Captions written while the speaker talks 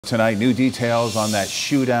Tonight, new details on that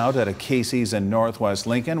shootout at a Casey's in Northwest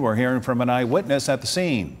Lincoln. We're hearing from an eyewitness at the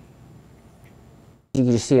scene. You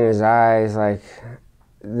could just see in his eyes, like,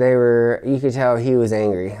 you could tell he was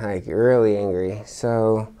angry, like, really angry.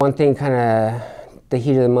 So one thing kind of, the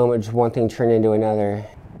heat of the moment, just one thing turned into another.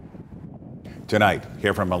 Tonight,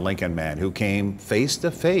 hear from a Lincoln man who came face to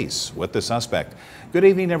face with the suspect. Good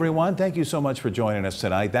evening, everyone. Thank you so much for joining us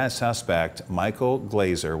tonight. That suspect, Michael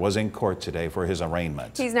Glazer, was in court today for his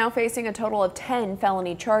arraignment. He's now facing a total of 10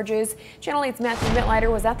 felony charges. Channel 8's Matthew Mittleiter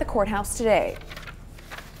was at the courthouse today.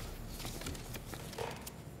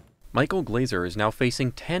 Michael Glazer is now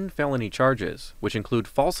facing 10 felony charges, which include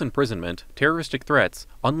false imprisonment, terroristic threats,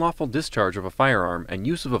 unlawful discharge of a firearm, and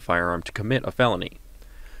use of a firearm to commit a felony.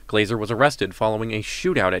 Glazer was arrested following a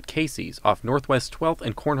shootout at Casey's off Northwest 12th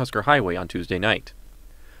and Cornhusker Highway on Tuesday night.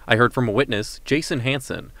 I heard from a witness, Jason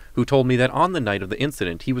Hansen, who told me that on the night of the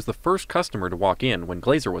incident he was the first customer to walk in when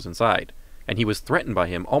Glazer was inside, and he was threatened by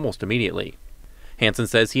him almost immediately. Hansen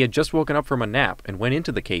says he had just woken up from a nap and went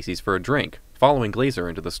into the Casey's for a drink, following Glazer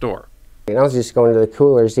into the store. And I was just going to the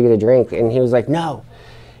coolers to get a drink, and he was like, no.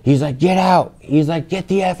 He's like, get out. He's like, get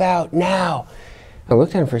the F out now. I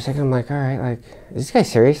looked at him for a second. I'm like, all right, like, is this guy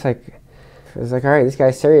serious? Like, I was like, all right, this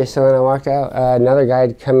guy's serious. So then I walked out. Another guy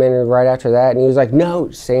had come in right after that, and he was like, no,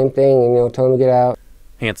 same thing, and told him to get out.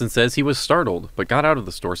 Hansen says he was startled, but got out of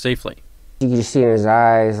the store safely. You could just see in his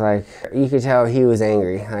eyes, like, you could tell he was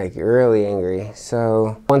angry, like, really angry.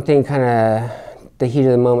 So one thing kind of, the heat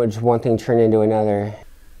of the moment, just one thing turned into another.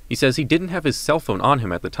 He says he didn't have his cell phone on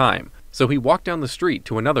him at the time, so he walked down the street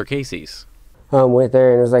to another Casey's. Went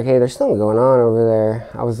there and it was like, hey, there's something going on over there.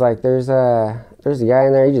 I was like, there's a guy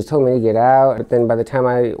in there. He just told me to get out. But then by the time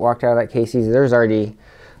I walked out of that Casey's, there's already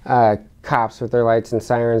cops with their lights and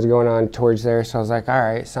sirens going on towards there. So I was like, all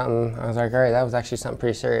right, that was actually something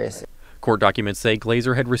pretty serious. Court documents say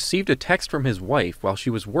Glazer had received a text from his wife while she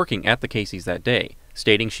was working at the Casey's that day,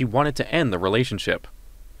 stating she wanted to end the relationship.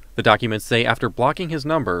 The documents say after blocking his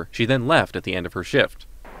number, she then left at the end of her shift.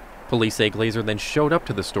 Police say Glazer then showed up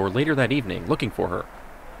to the store later that evening looking for her.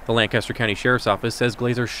 The Lancaster County Sheriff's Office says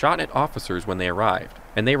Glazer shot at officers when they arrived,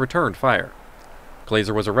 and they returned fire.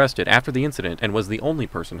 Glazer was arrested after the incident and was the only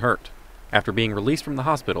person hurt. After being released from the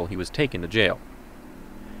hospital, he was taken to jail.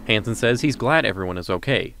 Hansen says he's glad everyone is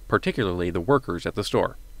okay, particularly the workers at the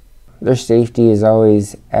store. Their safety is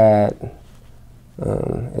always a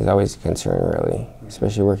concern, really,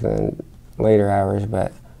 especially working in later hours,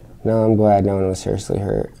 but no, I'm glad no one was seriously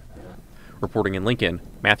hurt. Reporting in Lincoln,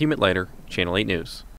 Matthew Mittleiter, Channel 8 News.